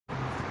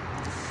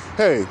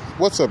Hey,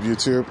 what's up,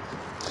 YouTube?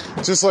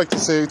 Just like to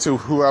say to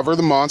whoever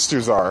the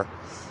monsters are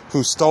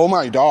who stole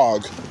my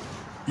dog,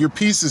 you're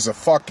pieces of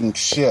fucking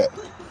shit.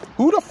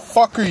 Who the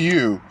fuck are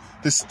you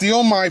to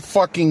steal my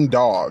fucking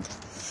dog?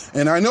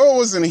 And I know it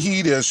wasn't a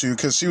heat issue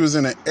because she was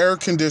in an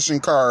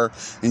air-conditioned car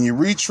and you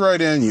reached right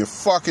in and you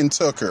fucking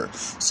took her.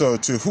 So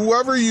to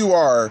whoever you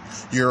are,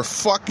 you're a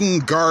fucking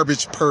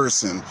garbage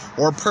person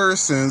or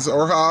persons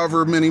or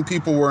however many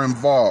people were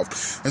involved.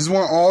 I just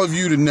want all of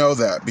you to know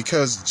that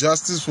because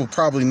justice will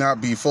probably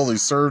not be fully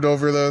served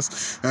over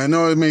this. And I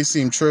know it may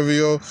seem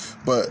trivial,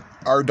 but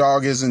our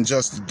dog isn't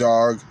just a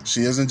dog.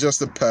 She isn't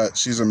just a pet.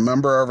 She's a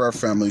member of our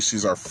family.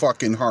 She's our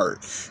fucking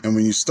heart. And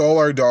when you stole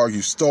our dog,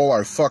 you stole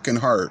our fucking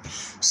heart.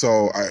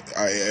 So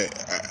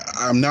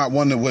I'm not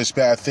one to wish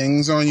bad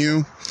things on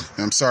you.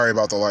 I'm sorry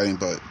about the lighting,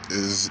 but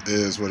it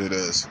is what it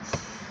is.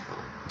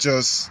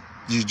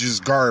 You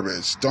just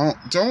garbage.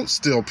 Don't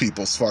steal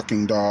people's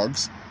fucking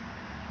dogs.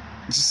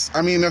 That's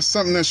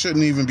something that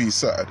shouldn't even be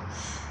said.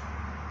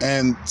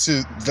 And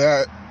to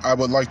that, I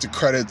would like to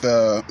credit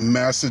the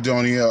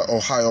Macedonia,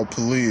 Ohio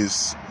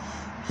police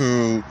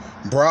who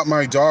brought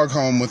my dog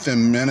home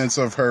within minutes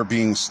of her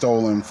being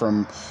stolen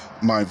from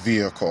my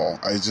vehicle.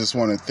 I just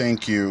want to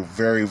thank you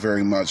very,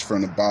 very much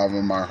from the bottom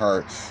of my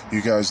heart.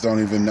 You guys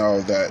don't even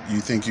know that you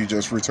think you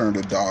just returned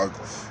a dog,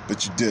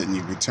 but you didn't.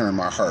 You returned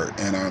my heart,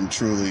 and I'm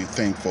truly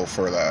thankful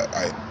for that.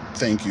 I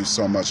thank you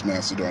so much,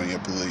 Macedonia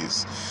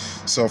police.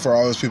 So for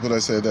all those people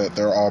that say that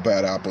they're all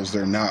bad apples,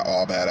 they're not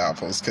all bad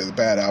apples, because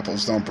bad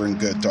apples don't bring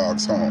good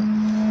dogs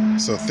home.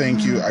 So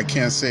thank you. I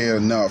can't say it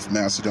enough,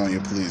 Macedonia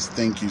police.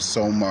 Thank you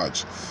so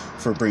much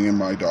for bringing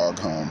my dog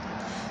home.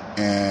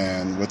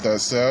 And with that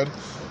said,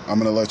 I'm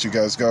going to let you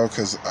guys go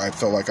because I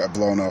feel like I've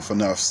blown off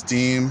enough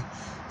steam,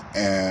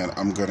 and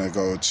I'm going to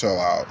go chill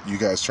out. You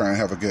guys try and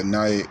have a good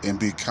night and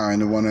be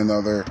kind to one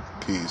another.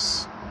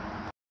 Peace.